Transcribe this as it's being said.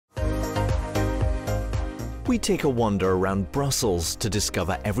we take a wander around Brussels to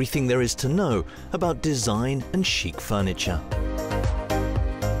discover everything there is to know about design and chic furniture.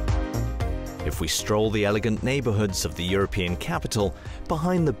 If we stroll the elegant neighbourhoods of the European capital,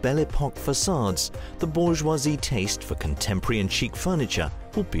 behind the Belle Epoque facades, the bourgeoisie taste for contemporary and chic furniture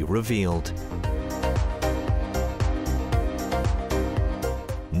will be revealed.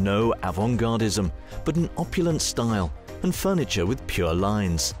 No avant-gardism, but an opulent style and furniture with pure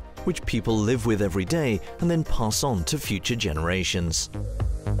lines, which people live with every day and then pass on to future generations.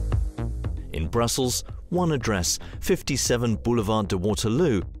 In Brussels, one address, 57 Boulevard de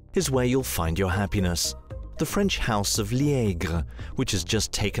Waterloo, is where you'll find your happiness. The French House of Liaigre, which has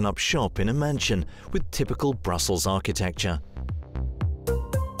just taken up shop in a mansion with typical Brussels architecture.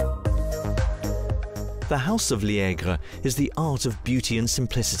 The House of Liaigre is the art of beauty and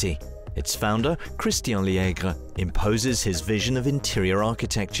simplicity. Its founder, Karl Lagerfeld, imposes his vision of interior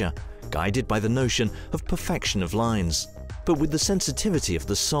architecture, guided by the notion of perfection of lines, but with the sensitivity of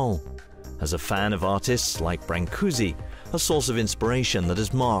the soul. As a fan of artists like Brancusi, a source of inspiration that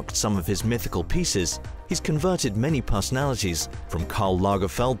has marked some of his mythical pieces, he's converted many personalities, from Karl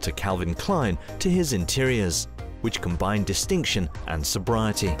Lagerfeld to Calvin Klein, to his interiors, which combine distinction and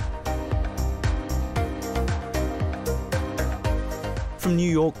sobriety. From New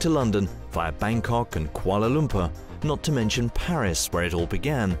York to London, via Bangkok and Kuala Lumpur, not to mention Paris, where it all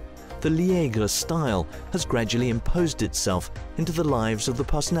began, the Liaigre style has gradually imposed itself into the lives of the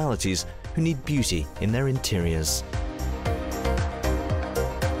personalities who need beauty in their interiors.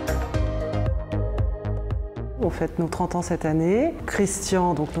 On fête nos 30 ans cette année.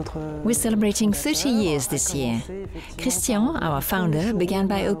 Christian, donc notre... We're celebrating 30 years this year. Christian, our founder, began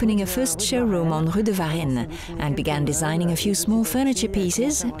by opening a first showroom on Rue de Varennes and began designing a few small furniture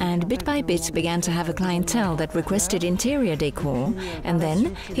pieces, and bit by bit began to have a clientele that requested interior decor, and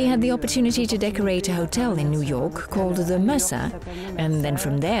then he had the opportunity to decorate a hotel in New York called the Mercer, and then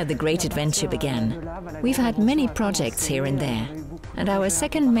from there the great adventure began. We've had many projects here and there. And our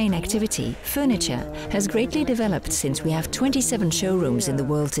second main activity, furniture, has greatly developed since we have 27 showrooms in the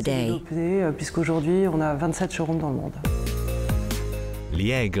world today. Puisqu'aujourd'hui, on a 27 showrooms dans le monde.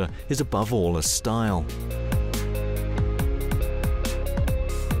 Liaigre is above all a style.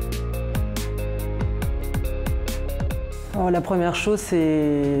 La première chose,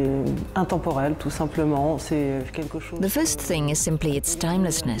 c'est intemporel, tout simplement. C'est quelque chose. The first thing is simply its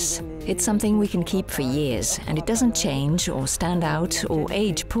timelessness. It's something we can keep for years, and it doesn't change or stand out or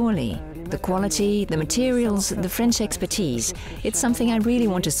age poorly. The quality, the materials, the French expertise, it's something I really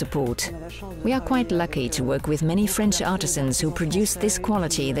want to support. We are quite lucky to work with many French artisans who produce this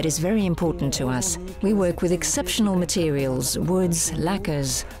quality that is very important to us. We work with exceptional materials, woods,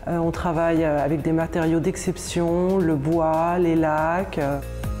 lacquers. On travaille avec des matériaux d'exception, le bois, les lacs.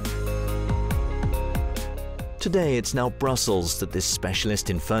 Today it's now Brussels that this specialist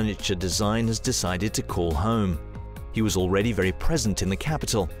in furniture design has decided to call home. He was already very present in the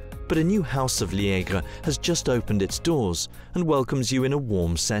capital, but a new House of Liaigre has just opened its doors and welcomes you in a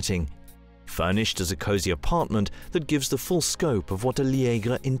warm setting, furnished as a cozy apartment that gives the full scope of what a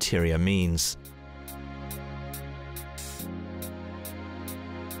Liaigre interior means.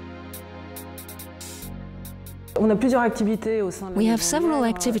 We have several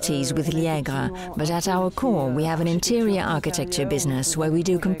activities with Liaigre, but at our core we have an interior architecture business where we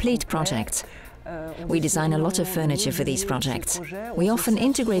do complete projects. We design a lot of furniture for these projects. We often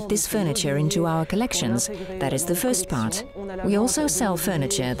integrate this furniture into our collections. That is the first part. We also sell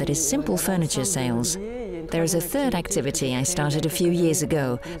furniture that is simple furniture sales. There is a third activity I started a few years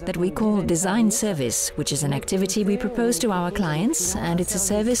ago that we call design service, which is an activity we propose to our clients, and it's a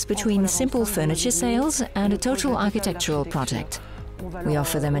service between simple furniture sales and a total architectural project. We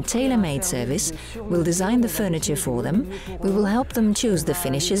offer them a tailor-made service, we'll design the furniture for them, we will help them choose the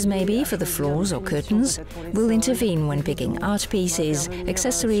finishes maybe for the floors or curtains, we'll intervene when picking art pieces,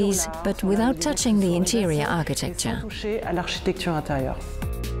 accessories, but without touching the interior architecture.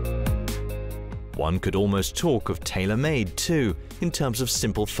 One could almost talk of tailor-made too, in terms of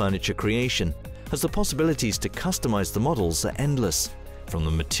simple furniture creation, as the possibilities to customize the models are endless, from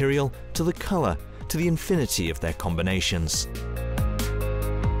the material to the color to the infinity of their combinations.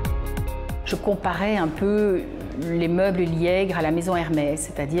 Je comparais un peu les meubles Liègre à la Maison Hermès,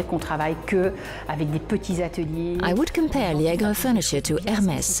 c'est-à-dire qu'on travaille que avec des petits ateliers. I would compare Liègre furniture to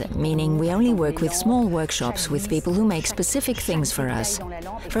Hermès, meaning we only work with small workshops with people who make specific things for us.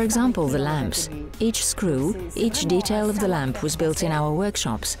 For example, the lamps. Each screw, each detail of the lamp was built in our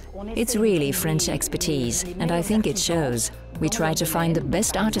workshops. It's really French expertise, and I think it shows. We try to find the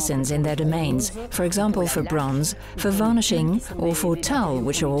best artisans in their domains, for example for bronze, for varnishing or for tulle,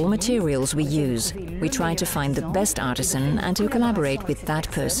 which are all materials we use. We try to find the best artisan and to collaborate with that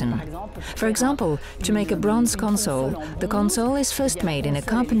person. For example, to make a bronze console, the console is first made in a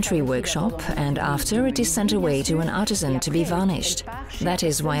carpentry workshop and after it is sent away to an artisan to be varnished. That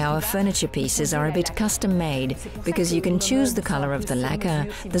is why our furniture pieces are a bit custom made, because you can choose the color of the lacquer,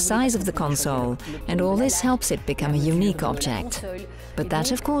 the size of the console, and all this helps it become a unique object. But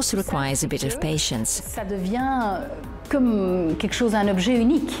that, of course, requires a bit of patience. Ça devient comme quelque chose, un objet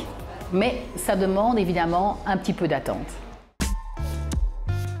unique, mais ça demande évidemment un petit peu d'attente.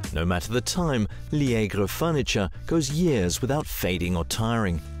 No matter the time, Liaigre furniture goes years without fading or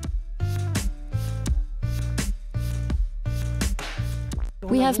tiring.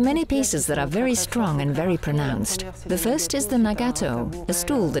 We have many pieces that are very strong and very pronounced. The first is the Nagato, a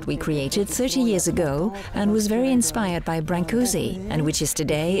stool that we created 30 years ago and was very inspired by Brancusi, and which is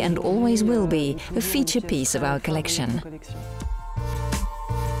today and always will be a feature piece of our collection.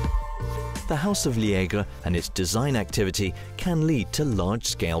 The House of Liaigre and its design activity can lead to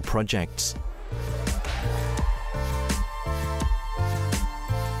large-scale projects.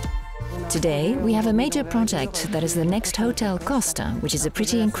 Today, we have a major project that is the next Hotel Costa, which is a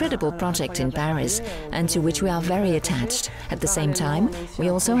pretty incredible project in Paris and to which we are very attached. At the same time, we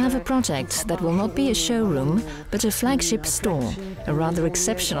also have a project that will not be a showroom, but a flagship store, a rather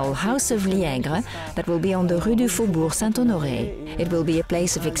exceptional House of Liaigre that will be on the Rue du Faubourg Saint-Honoré. It will be a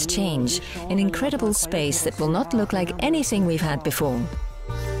place of exchange, an incredible space that will not look like anything we've had before.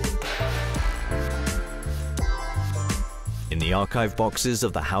 In the archive boxes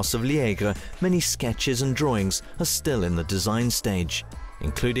of the House of Liaigre, many sketches and drawings are still in the design stage,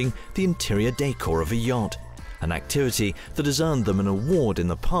 including the interior decor of a yacht, an activity that has earned them an award in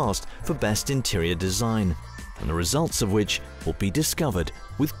the past for Best Interior Design, and the results of which will be discovered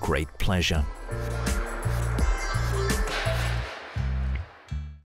with great pleasure.